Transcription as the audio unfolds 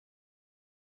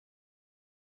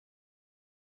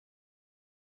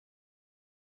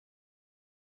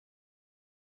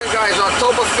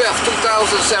October 5th,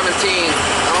 2017. I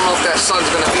don't know if that sun's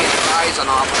going to be in the eyes or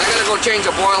not, but I got to go change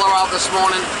a boiler out this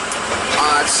morning.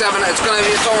 It's 7, it's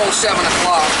almost 7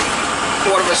 o'clock,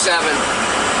 quarter to 7.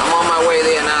 I'm on my way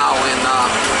there now, and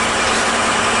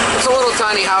it's a little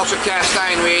tiny house with cast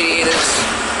iron radiators.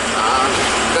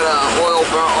 Got a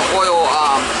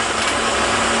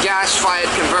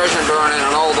gas-fired conversion burner and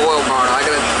an old oil burner. I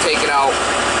got to take it out,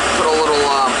 put a little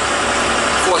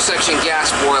 4-section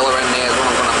gas boiler in there is what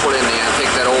I'm going to put in there.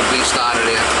 Take that old beast out of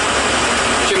there.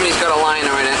 Chimney's got a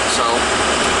liner in it, so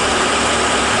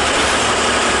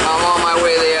I'm on my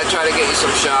way there. Try to get you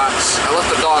some shots. I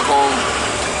left the dog home.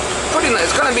 Pretty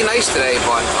nice. It's going to be nice today,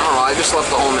 but I don't know. I just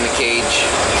left the home in the cage.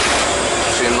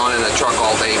 So you're not in the truck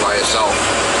all day by yourself.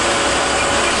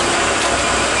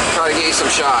 Try to get you some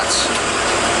shots.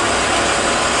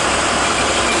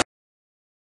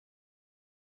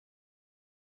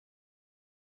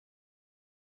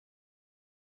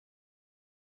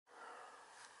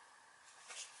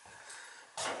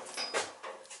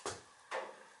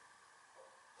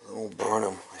 Don't burn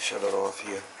them. I shut it off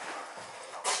here.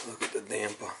 Look at the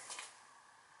damper.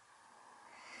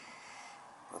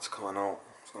 That's coming out.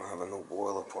 It's gonna have a new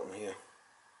boiler put in here.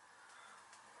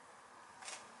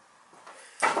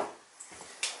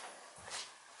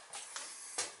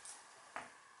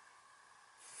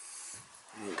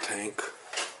 New tank.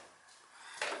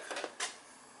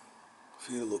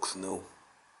 See, it looks new.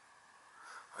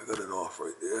 I got it off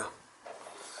right there.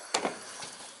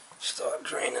 Start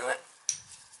draining it.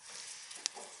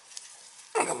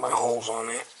 I got my holes on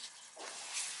it.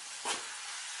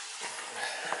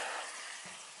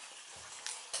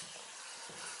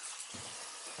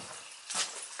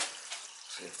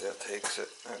 See if that takes it,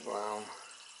 that ground.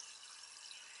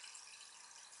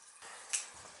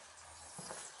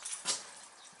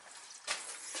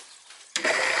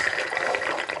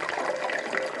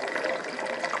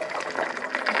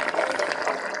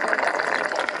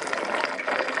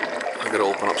 I gotta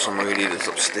open up some radiators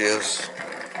upstairs.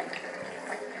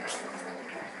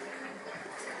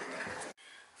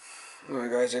 Alright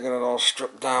guys, I got it all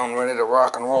stripped down, ready to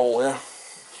rock and roll here.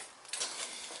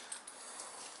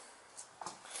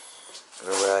 Got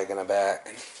a rag in the back.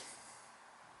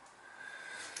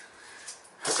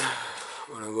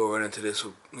 I'm gonna go right into this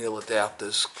with male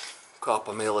adapters,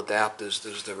 copper male adapters.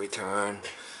 There's the return,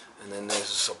 and then there's the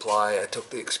supply. I took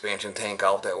the expansion tank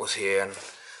out that was here, and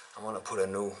I'm gonna put a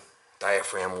new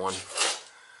diaphragm one.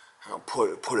 I'll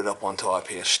put it up on top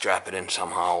here, strap it in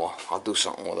somehow, or I'll do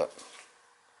something with it.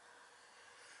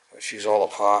 But she's all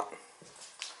apart.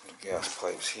 The gas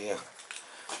pipe's here.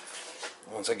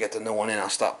 Once I get the new one in, I'll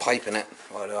start piping it.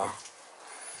 But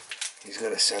he's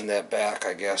got to send that back.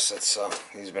 I guess it's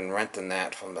he's been renting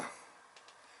that from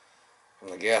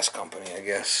the gas company, I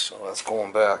guess. So that's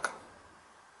going back.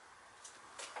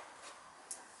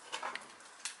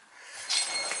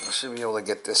 I should be able to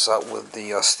get this out with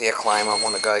the stair climber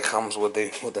when the guy comes with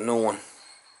the new one.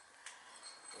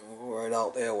 We'll go right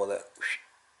out there with it.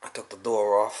 I took the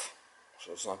door off,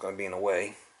 so it's not going to be in the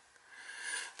way.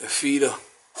 The feeder's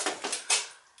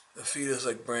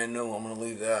like brand new. I'm going to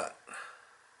leave that.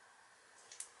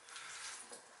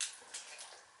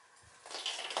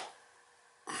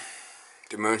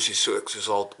 The emergency switch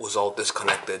was all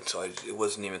disconnected, so it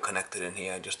wasn't even connected in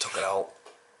here. I just took it out.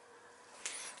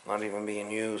 Not even being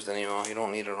used anymore. You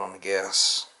don't need it on the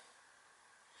gas.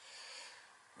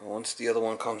 And once the other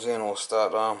one comes in, we'll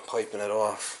start piping it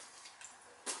off.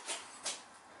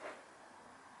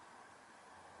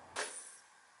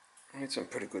 It's in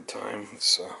pretty good time.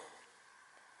 It's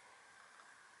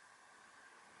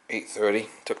 8:30.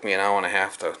 Took me an hour and a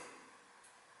half to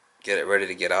get it ready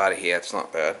to get out of here. It's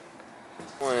not bad.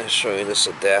 I want to show you this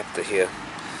adapter here.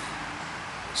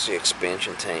 It's the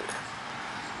expansion tank.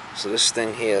 So this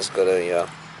thing here has got a it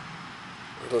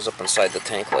goes up inside the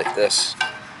tank like this,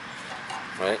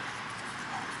 right?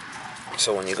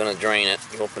 So when you're gonna drain it,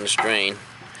 you open this drain,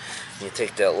 and you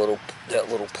take that little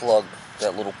plug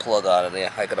out of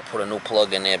there. I gotta put a new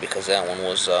plug in there because that one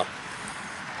was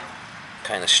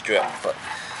kind of stripped. But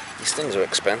these things are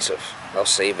expensive. I'll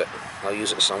save it. I'll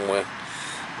use it somewhere.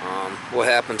 What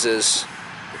happens is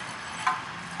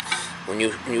when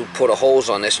you put a hose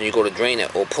on this and you go to drain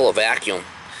it or pull a vacuum,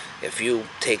 if you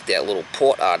take that little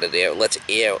port out of there, it lets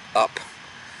air up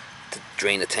to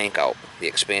drain the tank out, the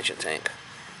expansion tank.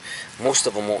 Most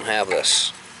of them won't have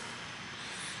this.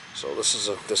 So this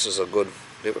is a good.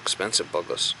 They're expensive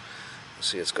buggers.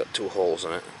 See, it's got 2 holes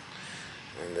in it,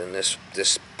 and then this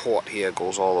port here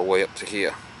goes all the way up to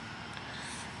here.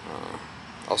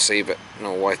 I'll save it.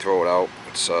 No, why throw it out?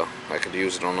 It's I could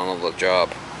use it on another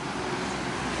job.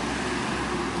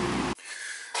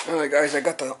 Alright guys, I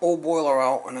got the old boiler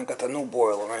out and I got the new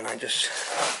boiler in. I just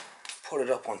put it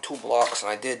up on 2 blocks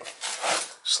and I did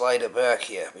slide it back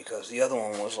here because the other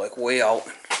one was like way out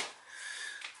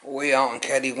in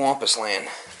Cattywampus land.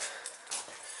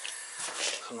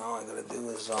 So now all I gotta do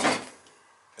is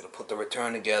gotta put the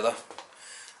return together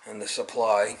and the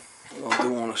supply. What I'll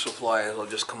do on the supply is I'll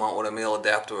just come out with a male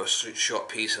adapter, a short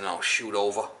piece, and I'll shoot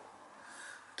over,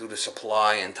 do the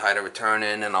supply and tie the return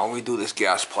in, and I'll redo this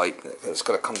gas pipe. It's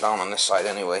gonna come down on this side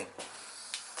anyway.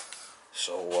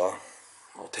 So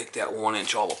I'll take that 1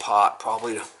 inch all apart,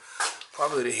 probably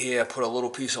to here, put a little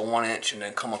piece of 1 inch and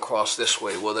then come across this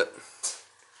way with it.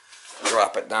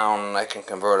 Drop it down and I can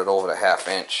convert it over to 1/2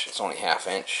 inch. It's only 1/2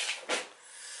 inch.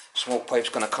 Smoke pipe's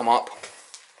gonna come up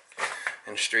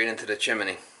and straight into the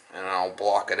chimney, and I'll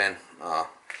block it in.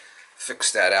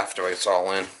 Fix that after it's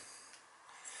all in.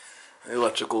 The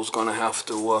electrical's gonna have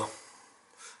to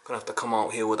come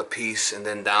out here with a piece and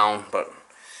then down, but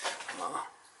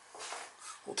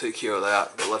we'll take care of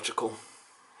that. The electrical,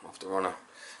 I'll have to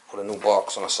put a new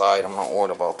box on the side. I'm not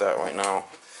worried about that right now.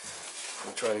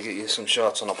 I'll try to get you some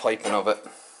shots on the piping of it.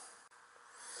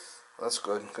 That's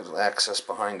good because of the access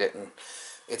behind it, and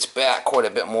it's back quite a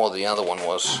bit more than the other one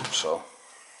was, so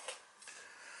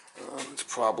it's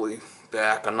probably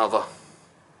back another,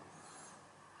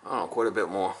 I don't know, quite a bit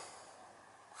more.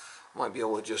 Might be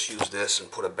able to just use this and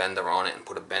put a bender on it and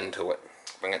put a bend to it,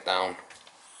 bring it down.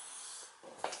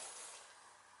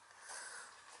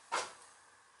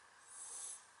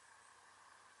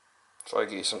 Try to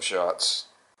get you some shots.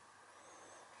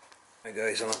 Alright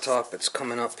guys, on the top it's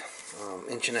coming up 1.5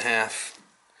 inches.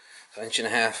 So 1.5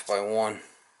 inches by 1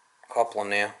 coupling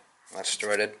there. That's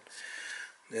threaded.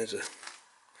 There's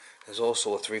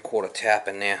also a 3/4 tap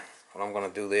in there. What I'm going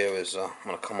to do there is I'm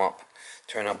going to come up,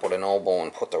 turn up with an elbow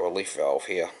and put the relief valve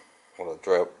here with a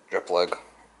drip leg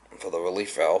for the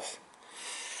relief valve.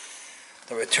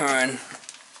 The return,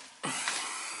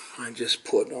 I just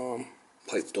put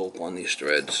pipe dope on these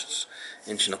threads. It's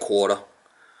 1.25 inches.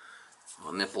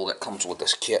 A nipple that comes with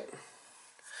this kit.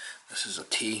 This is a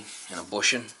T and a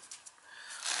bushing.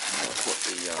 I'm going to put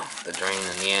the drain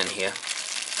in the end here.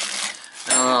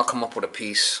 And I'll come up with a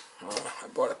piece. I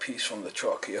bought a piece from the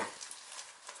truck here.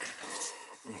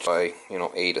 By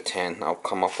 8 or 10, I'll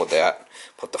come up with that.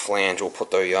 Put the flange. We'll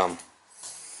put the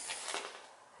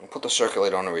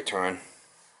circulator on the return.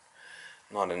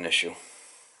 Not an issue.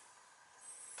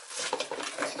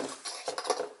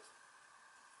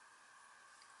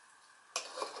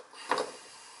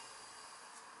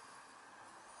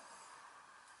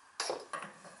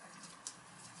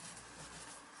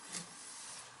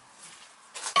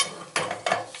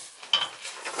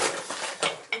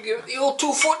 Give it the old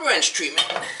 2-foot wrench treatment.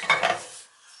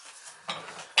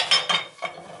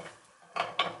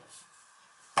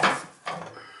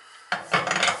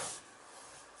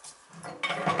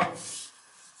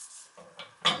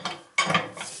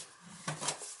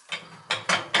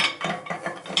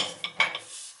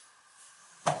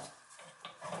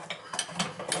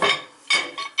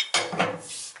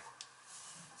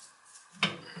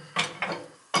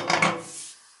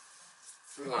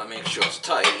 You want to make sure it's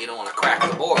tight. You don't want to crack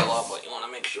the boiler, but you want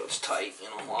to make sure it's tight.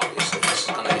 Obviously this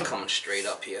is going to be coming straight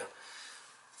up here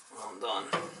when I'm done.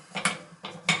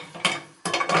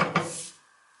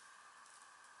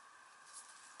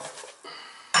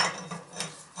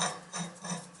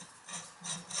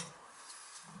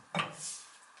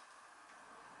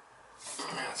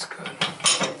 That's good.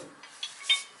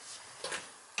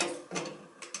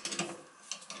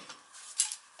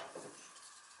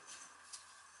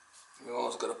 You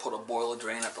always got to put a boiler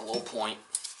drain at the low point.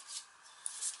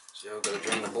 So you've got to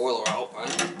drain the boiler out,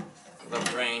 right? Got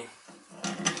a drain.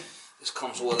 This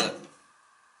comes with it.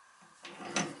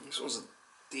 This one's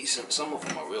decent. Some of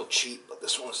them are real cheap, but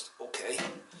this one's okay.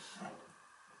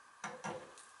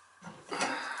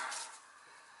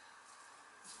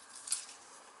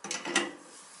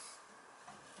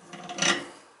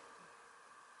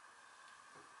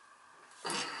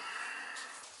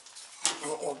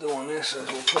 What we'll do on this is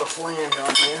we'll put a flange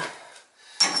on here,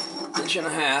 1.5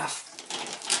 inches,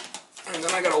 and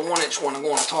then I got a 1 inch one to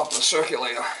go on top of the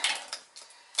circulator.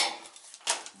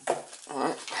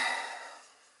 Alright.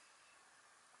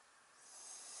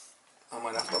 I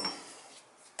might have to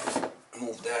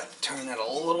move that, turn that a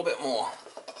little bit more.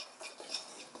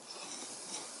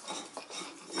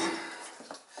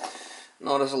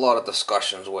 No, there's a lot of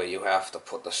discussions where you have to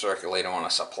put the circulator on a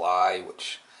supply,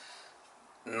 which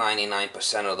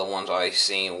 99% of the ones I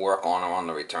see work on are on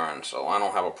the return, so I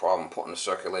don't have a problem putting the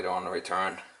circulator on the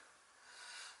return.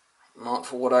 Not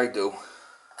for what I do.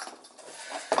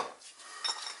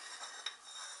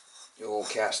 the old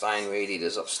cast iron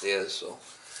radiators upstairs, so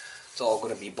it's all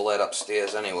going to be bled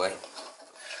upstairs anyway.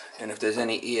 And if there's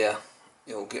any air,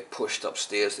 it'll get pushed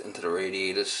upstairs into the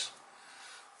radiators.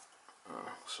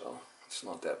 So it's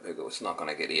not that big. It's not going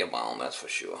to get airbound, that's for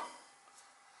sure.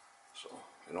 So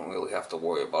you don't really have to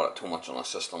worry about it too much on a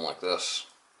system like this.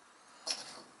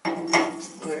 I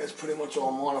think it's pretty much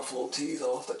all monoflow tees.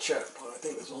 I'll have to check, but I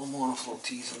think it's all monoflow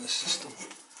tees in this system.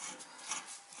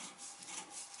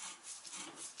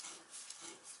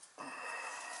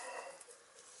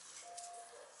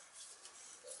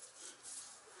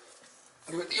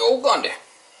 Give it the old Gundy.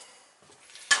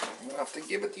 I'm gonna have to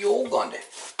give it the old Gundy.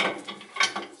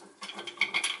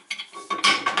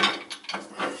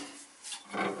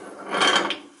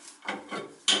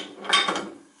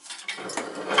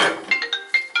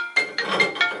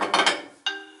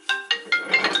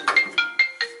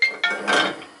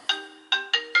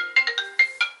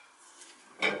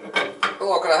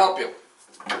 Hello, can I help you?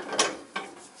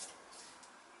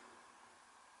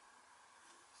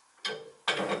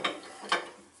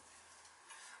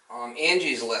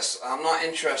 Angie's List. I'm not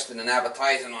interested in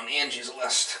advertising on Angie's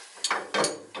List.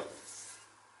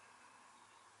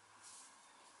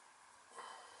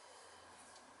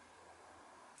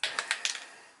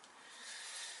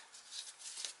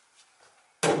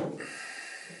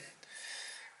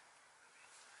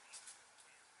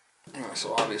 Alright,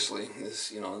 so obviously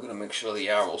this, I'm gonna make sure the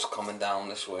arrow's coming down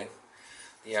this way.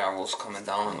 The arrow's coming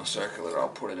down on the circulator. I'll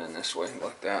put it in this way,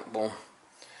 like that. Boom.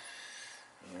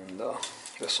 And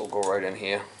this will go right in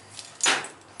here.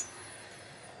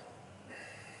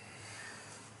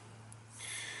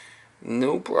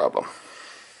 No problem.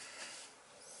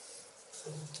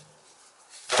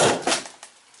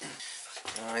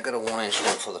 And I got a 1-inch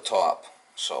one for the top,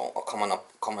 so I'm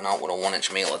coming out with a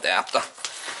 1-inch male adapter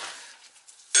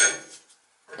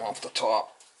off the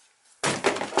top.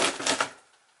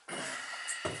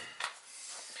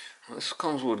 This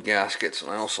comes with gaskets, and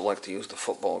I also like to use the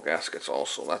football gaskets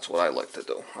also. That's what I like to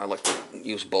do. I like to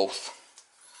use both.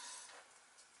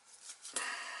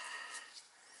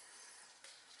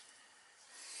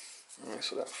 Alright,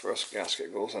 so that first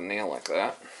gasket goes in there like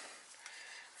that.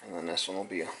 And then this one will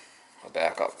be a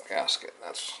backup gasket.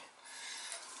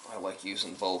 I like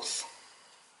using both.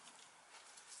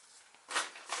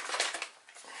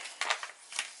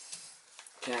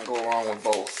 Can't go wrong with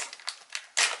both.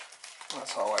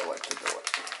 That's how I like to do it.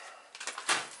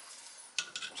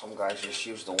 Some guys just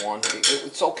use the one.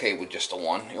 It's okay with just the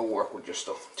one. It'll work with just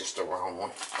a round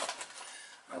one.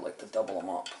 I like to double them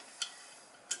up.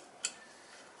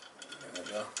 And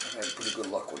I've had pretty good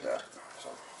luck with that. So.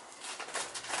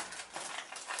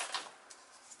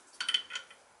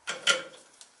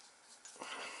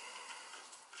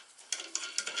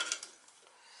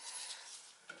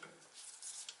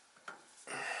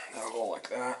 That'll go like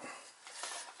that.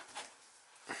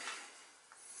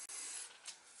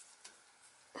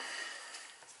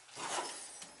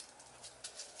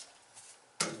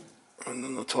 And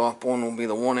then the top one will be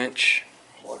the 1-inch,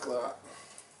 like that.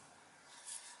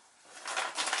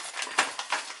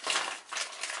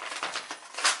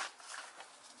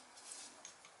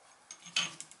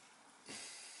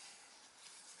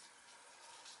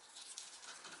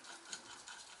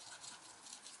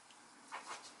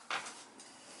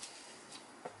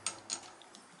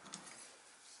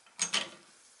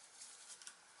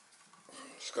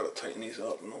 Just gotta tighten these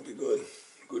up and I'll be good.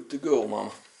 Good to go,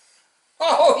 mama.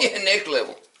 Oh yeah, next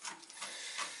level.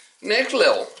 Next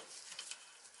level.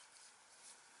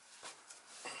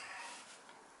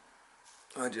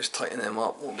 I just tighten them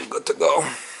up, we'll be good to go.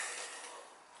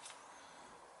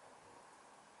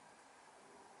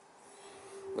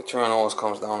 The turn always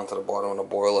comes down into the bottom and the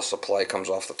boiler supply comes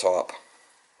off the top.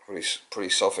 Pretty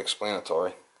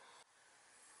self-explanatory.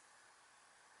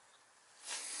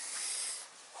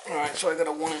 Alright, so I got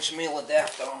a 1-inch male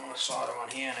adapter I'm going to solder on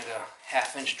here, and I got a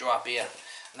 1/2-inch drop here.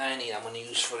 And I'm going to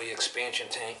use for the expansion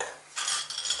tank.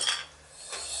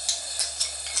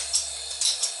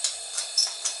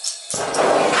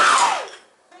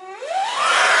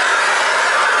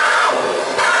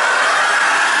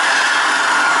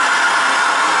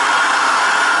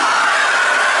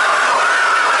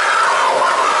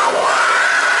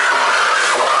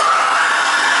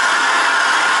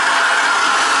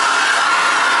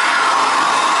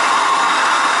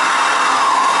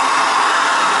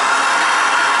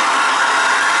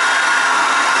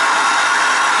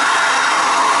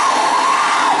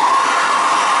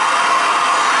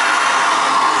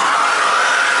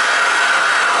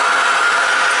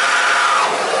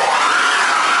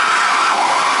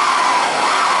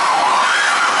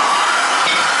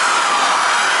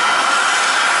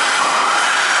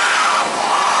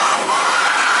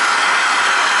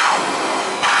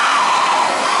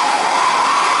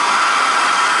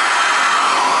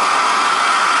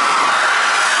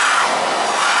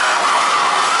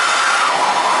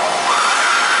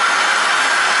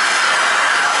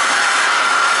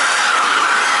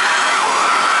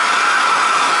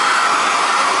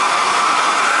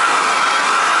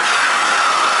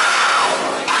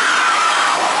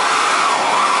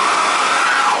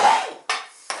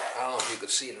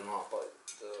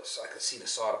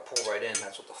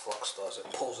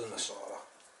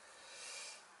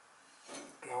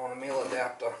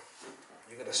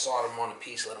 gotta solder them on a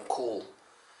piece, let them cool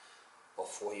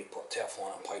before you put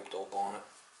Teflon and pipe dope on it.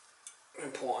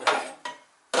 Important.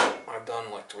 I've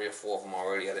done like 3 or 4 of them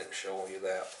already. I didn't show you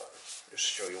that, but just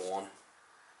show you one.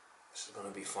 This is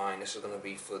gonna be fine. This is gonna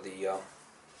be for the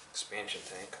expansion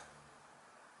tank.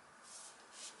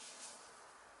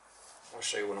 I'll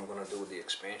show you what I'm gonna do with the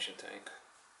expansion tank.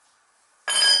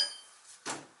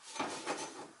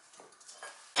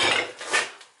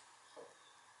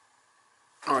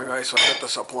 Alright guys, so I got the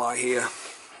supply here.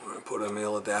 I put a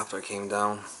male adapter, came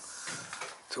down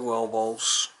 2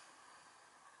 elbows,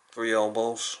 3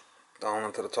 elbows, down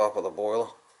into the top of the boiler.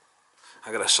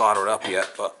 I gotta solder it up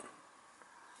yet, but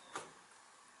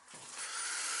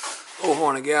over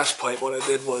on the gas pipe, what I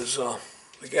did was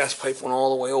the gas pipe went all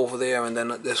the way over there, and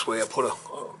then this way I put a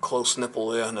close nipple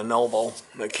there and an elbow,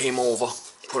 and I came over,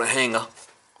 put a hanger,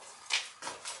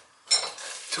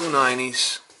 2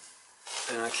 90s.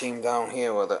 And I came down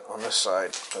here with it on this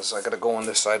side, because I gotta go on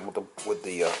this side with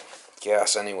the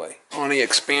gas anyway. On the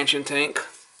expansion tank,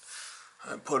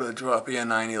 I put a drop air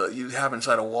 90 that you have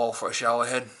inside a wall for a shower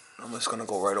head. I'm just gonna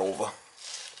go right over,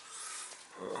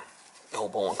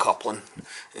 elbow and coupling,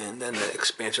 and then the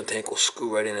expansion tank will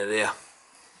screw right into there.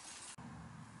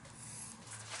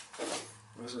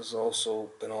 This has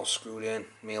also been all screwed in,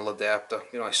 male adapter.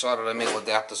 You know, I soldered the male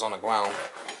adapters on the ground,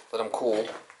 let them cool.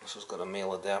 This has got a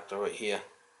male adapter right here.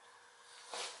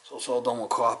 So it's all done with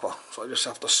copper. So I just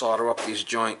have to solder up these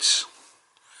joints.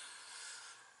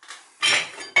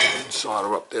 And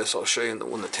solder up this. I'll show you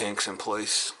when the tank's in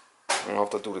place. I'll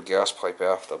have to do the gas pipe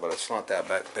after, but it's not that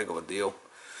big of a deal.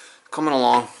 Coming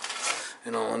along,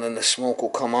 you know, and then the smoke will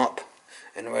come up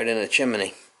and right in the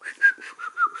chimney.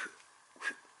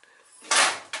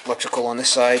 Electrical on this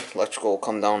side, electrical will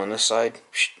come down on this side.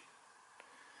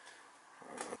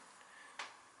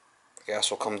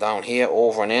 Gas will come down here,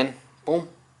 over and in. Boom.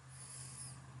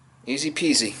 Easy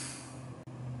peasy.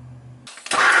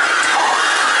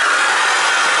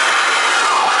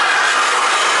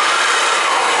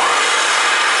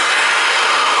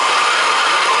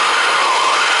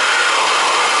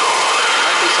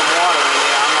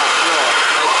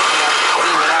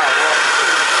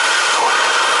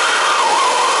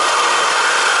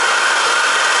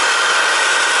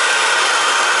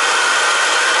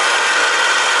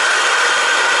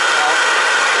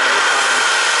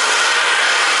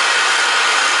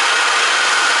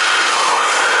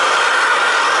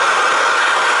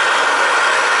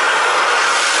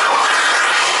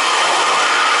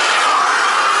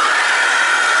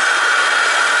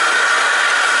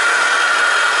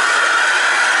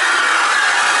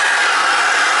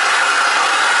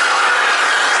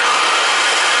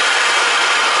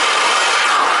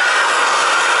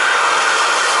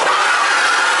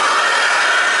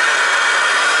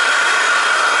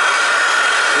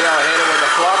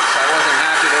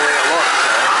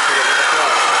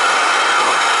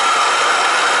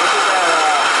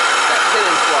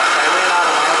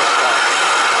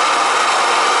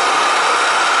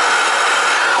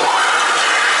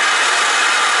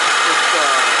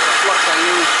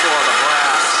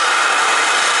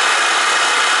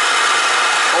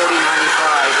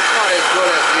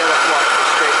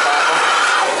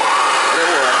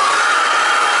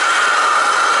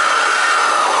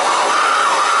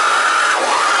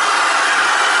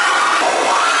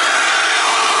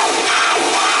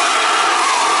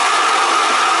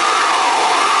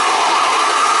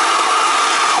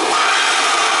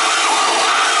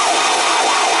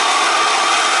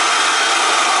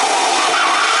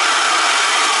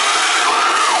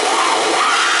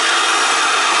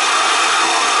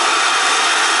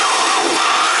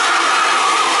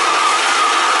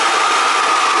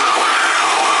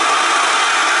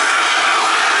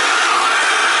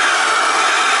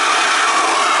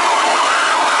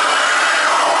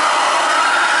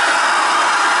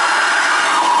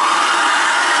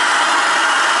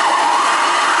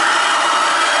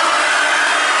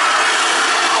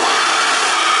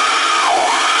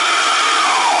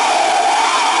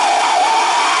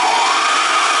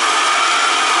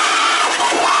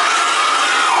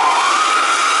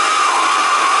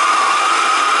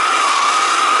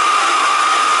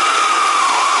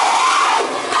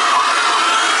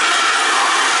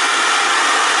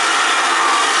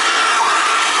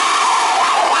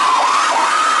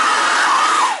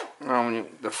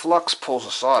 Flux pulls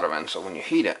the solder in, so when you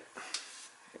heat it,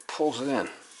 it pulls it in.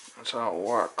 That's how it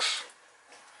works.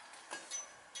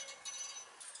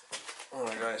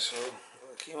 Alright guys, so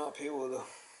I came up here with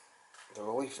the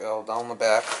relief valve down the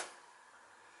back.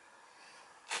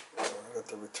 I got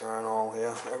the return all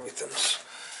here, everything's,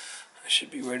 I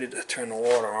should be ready to turn the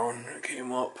water on. It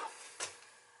came up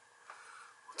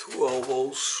 2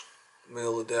 elbows,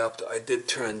 male adapter. I did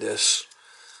turn this.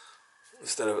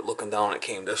 Instead of it looking down, it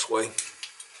came this way.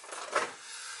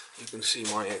 You can see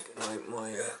my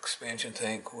expansion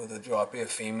tank with a drop air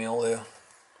female there.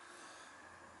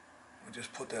 I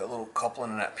just put that little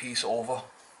coupling and that piece over,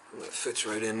 and it fits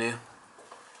right in there.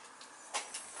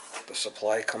 The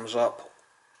supply comes up,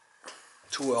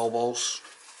 2 elbows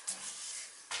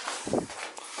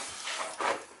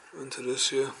into this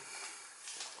here.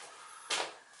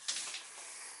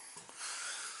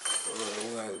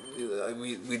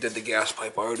 We did the gas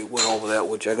pipe. I already went over that,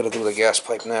 which I gotta do the gas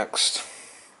pipe next.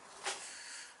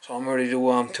 So I'm ready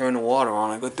to turn the water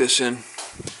on. I got this in.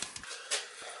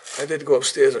 I did go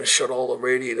upstairs and shut all the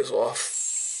radiators off.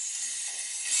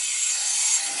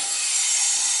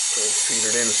 Try to feed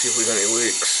it in and see if we got any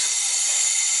leaks.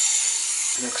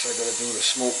 Next I gotta do the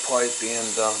smoke pipe and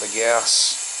the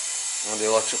gas on the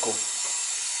electrical.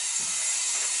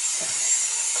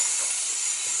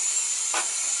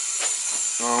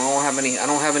 I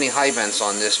don't have any high vents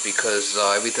on this because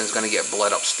everything's gonna get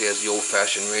bled upstairs, the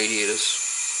old-fashioned radiators.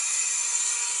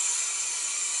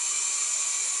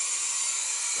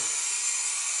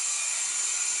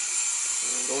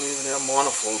 I don't even have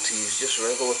monoflow tees, just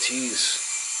regular tees.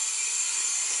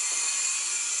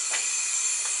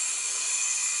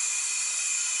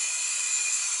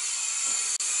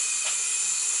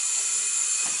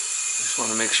 Just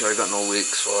want to make sure I got no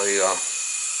leaks, so I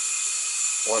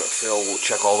let it fill. We'll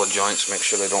check all the joints, make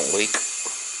sure they don't leak.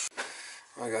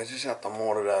 I just have to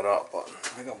mortar that up, but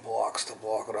I got blocks to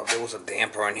block it up. There was a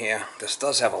damper in here. This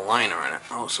does have a liner in it.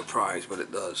 I was surprised, but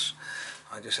it does.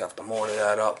 I just have to mortar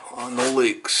that up. No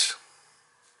leaks.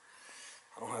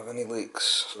 I don't have any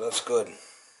leaks, so that's good.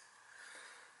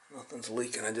 Nothing's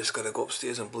leaking. I just gotta go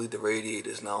upstairs and bleed the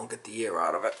radiators now and get the air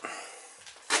out of it.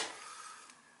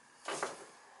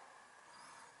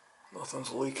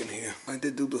 Nothing's leaking here. I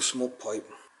did do the smoke pipe.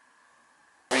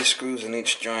 3 screws in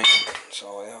each joint,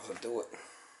 so I have to do it.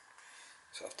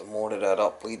 So I have to mortar that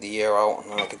up, bleed the air out,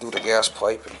 and then I can do the gas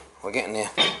pipe. And we're getting there.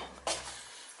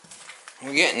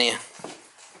 We're getting there.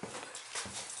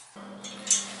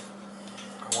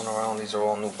 I went around, these are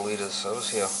all new bleeders. I was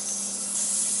here about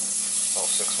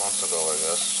 6 months ago, I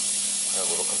guess. I had a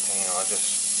little container. I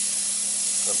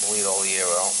just gotta bleed all the air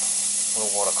out when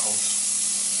the water comes.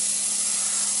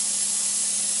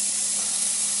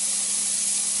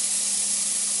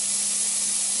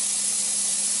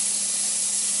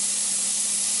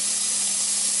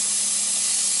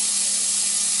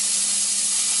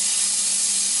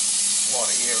 A lot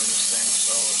of air in this thing,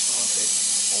 so it's going to take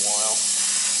a while.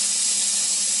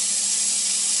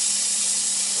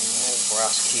 And the old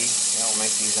brass key, they don't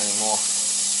make these anymore.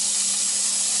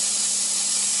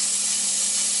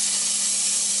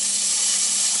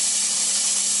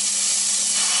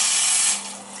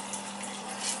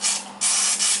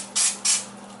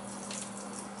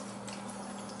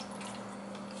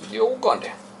 The old gun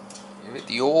there. Give it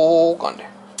the old gun there.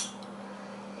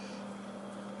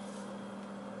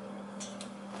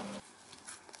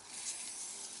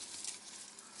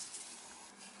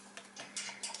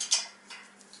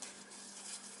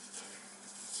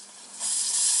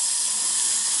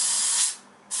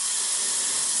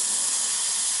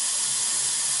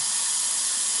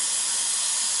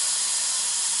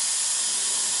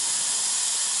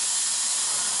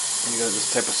 You got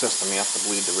this type of system, you have to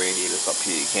bleed the radiators up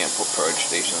here. You can't put purge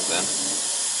stations in.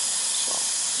 So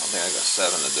I think I got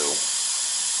 7 to do, or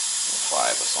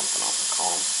 5 or something. I'll have to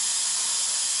count them.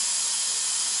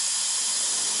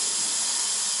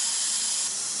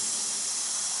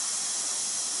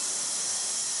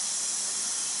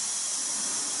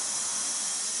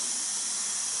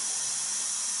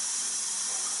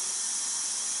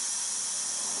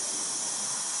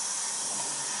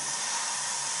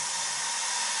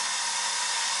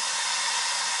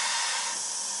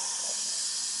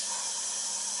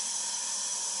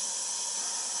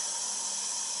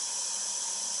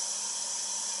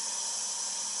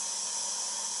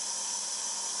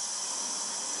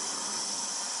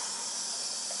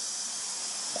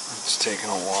 It's taking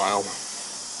a while.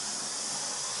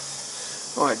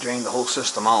 Oh, I drained the whole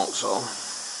system out, so.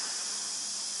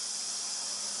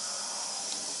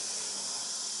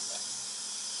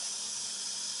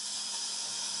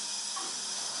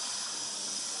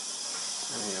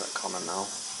 I hear it coming now.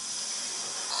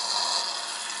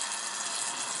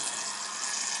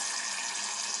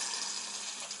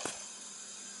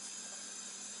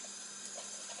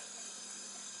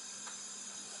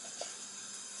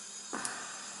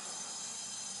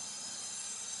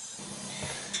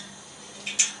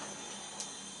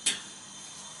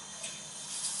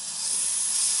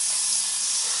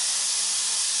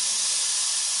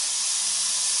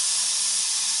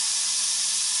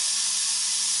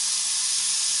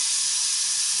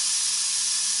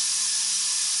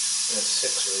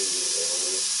 6 radius, I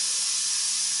believe.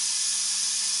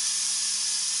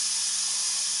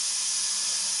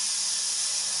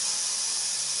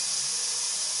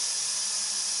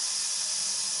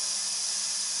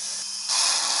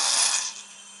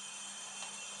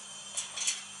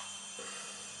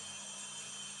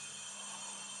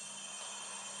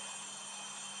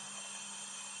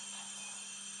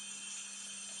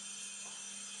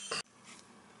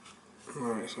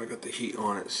 Alright, so I got the heat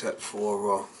on it set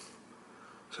for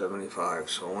 75.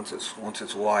 So once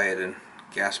it's wired and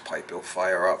gas pipe, it'll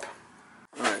fire up.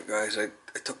 Alright guys, I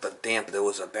took the damper. There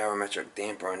was a barometric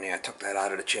damper in there. I took that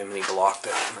out of the chimney, blocked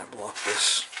it, and I blocked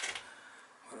this.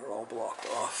 Got it all blocked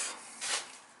off.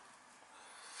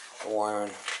 The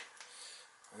wiring.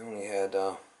 I only had.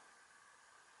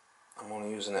 I'm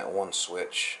only using that one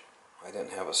switch. I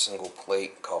didn't have a single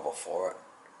plate cover for it.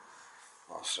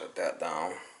 I'll set that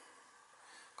down.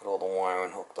 Got all the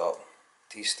wiring hooked up.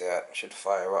 T-stat should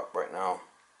fire up right now.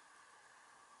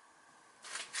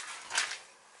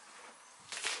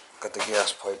 Got the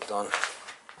gas pipe done.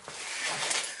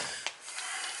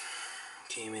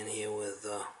 Came in here with,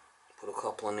 put a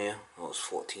couple in there. That was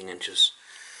 14 inches.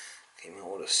 Came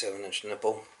out with a 7-inch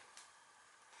nipple.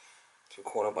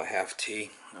 3/4 by half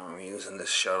T. Now I'm using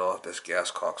this shut off. This gas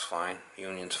cock's fine.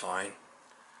 Union's fine.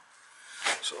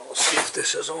 So I'll see if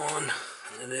this is on.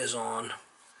 And it is on.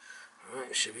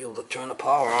 Alright, should be able to turn the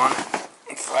power on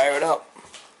and fire it up.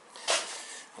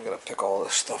 I gotta pick all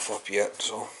this stuff up yet,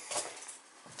 so.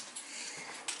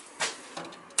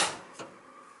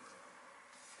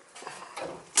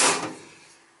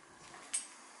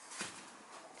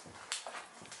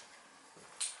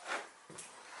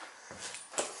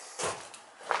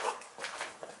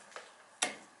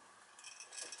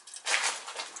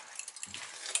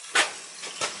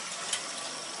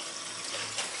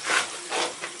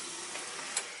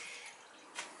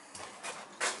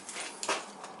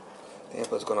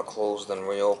 Damper's gonna close, then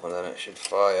reopen, and it should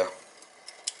fire.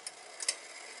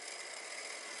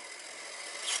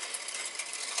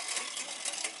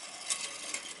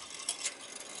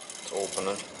 It's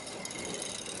opening.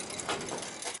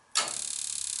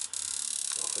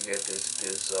 Don't forget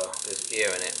there's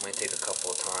air in it. Might take a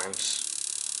couple of times.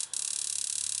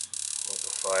 Let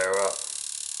it fire up.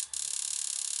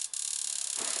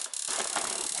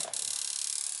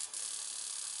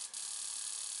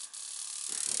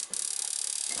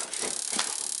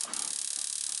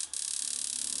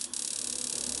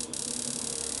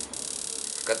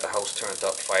 Got the house turned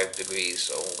up 5 degrees,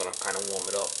 so we're gonna kind of warm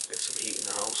it up, get some heat in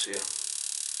the house here.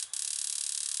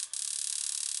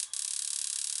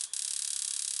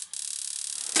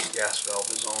 Gas valve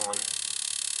is on.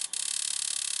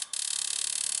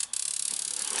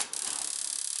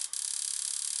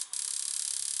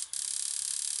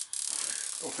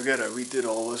 Don't forget I redid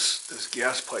all this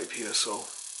gas pipe here, so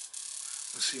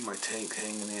you see my tank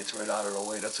hanging there. It's right out of the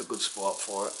way. That's a good spot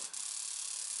for it.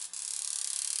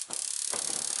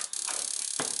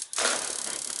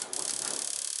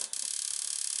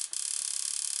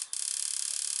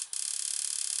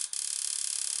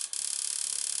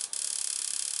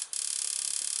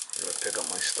 I gotta pick up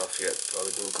my stuff yet.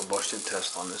 Probably do a combustion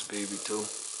test on this baby too.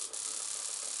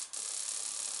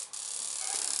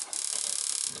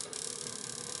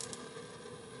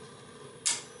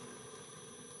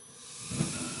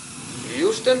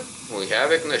 Houston, we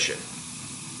have ignition.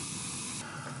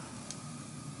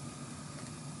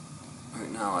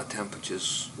 Right now our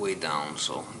temperature's way down,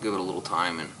 so give it a little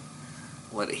time and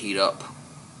let it heat up.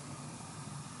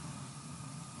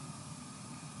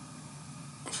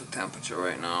 What's the temperature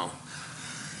right now?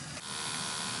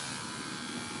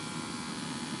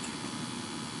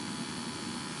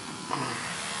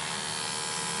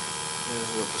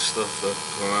 Here's what the stuff, the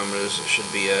parameters it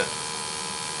should be at.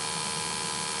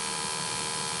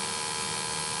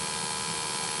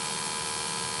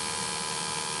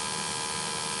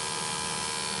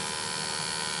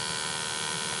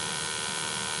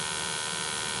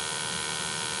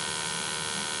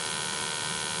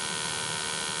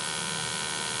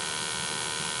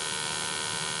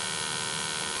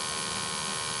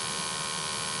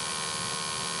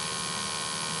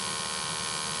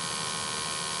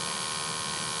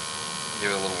 Give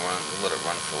it a little run, let it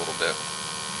run for a little bit.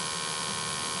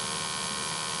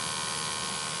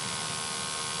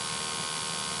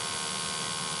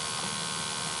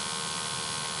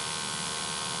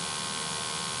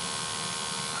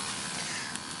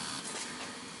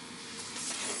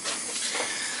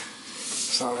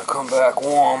 It's not gonna come back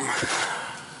warm.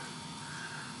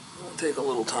 It'll take a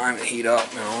little time to heat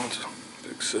up, you know, it's a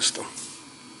big system.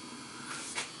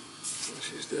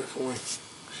 She's definitely,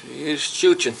 she is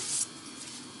chooching.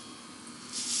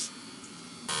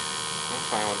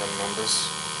 adapters.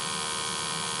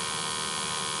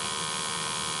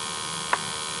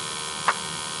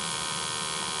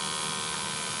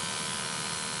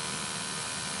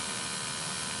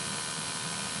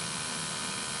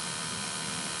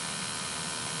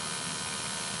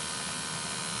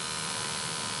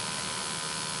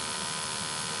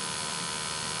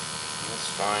 That's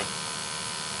fine.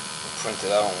 We'll print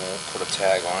it out and we'll put a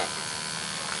tag on it.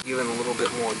 Even a little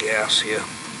bit more gas here.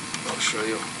 I'll show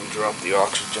you. We'll drop the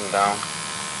oxygen down.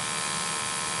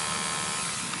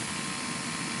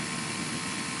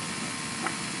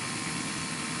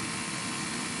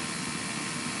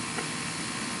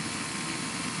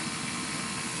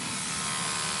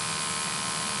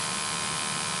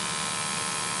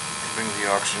 Bring the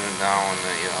oxygen down and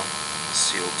the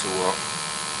CO2 up.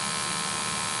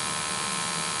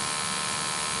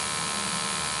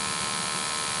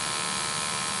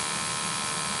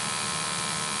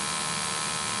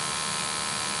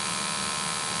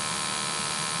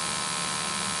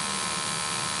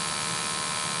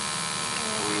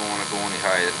 We don't want to go any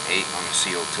higher than 8 on the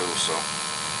CO2, so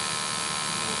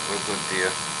we're good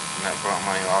there. And that brought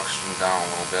my oxygen down a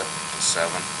little bit to 7,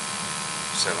 8.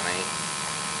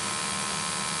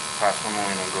 Parts from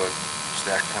marine are good.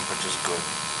 Stack temperature's good.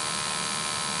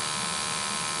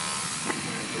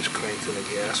 Just crank to the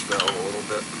gas valve a little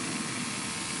bit.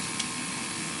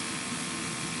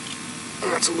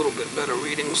 And that's a little bit better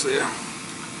readings there.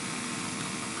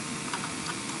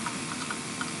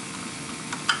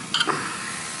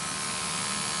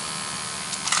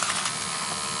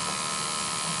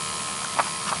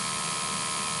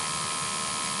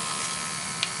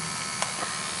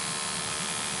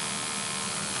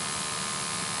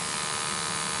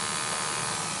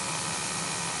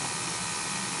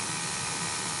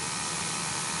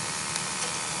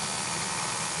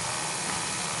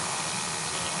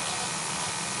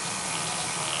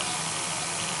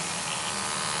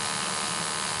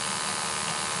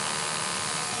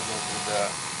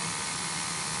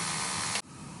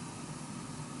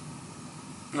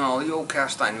 No, the old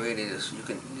cast iron radiators,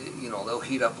 they'll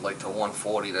heat up like to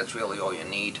 140. That's really all you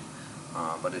need.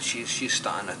 But she's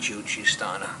starting to shoot. She's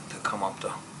starting to come up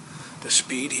to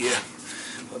speed here.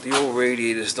 But the old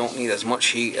radiators don't need as much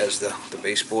heat as the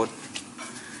baseboard.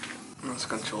 This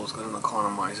control's got an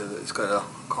economizer. It's got an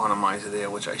economizer there,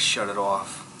 which I shut it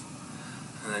off.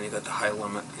 And then you got the high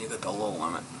limit and you got the low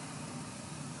limit.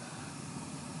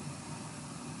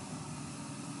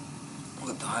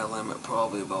 With the high limit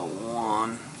probably about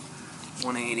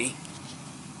 180.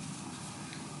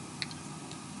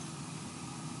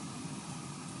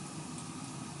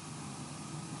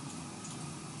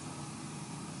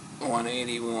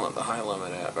 We want the high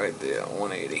limit at right there,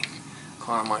 180.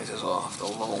 Economizer's off. The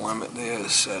low limit there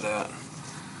is set at.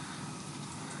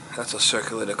 That's a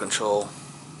circulator control.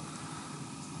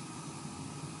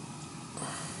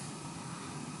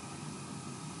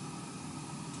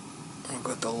 I've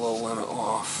got the low limit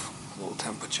off, low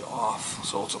temperature off,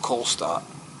 so it's a cold start.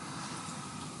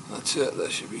 That's it,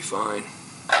 that should be fine.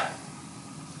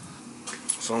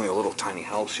 It's only a little tiny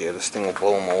house here, this thing will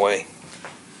blow them away.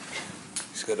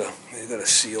 He's got a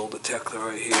seal detector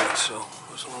right here, so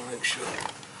I just want to make sure.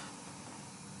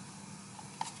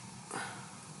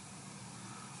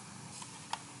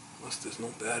 Unless there's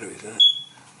no batteries in it.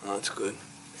 No, that's good.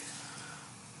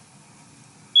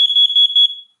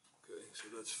 So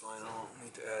that's fine, I don't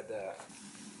need to add that.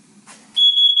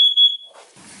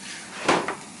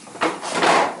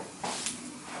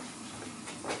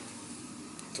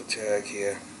 It's a tag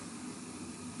here.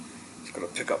 Just gonna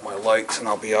pick up my lights and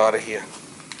I'll be out of here.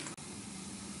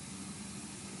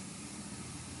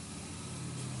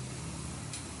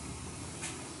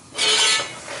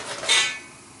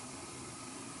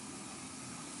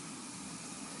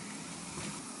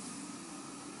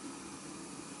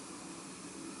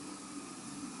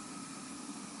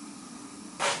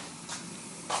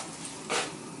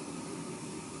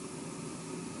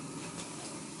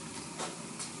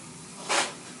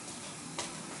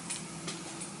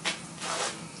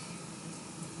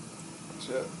 That's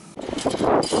it.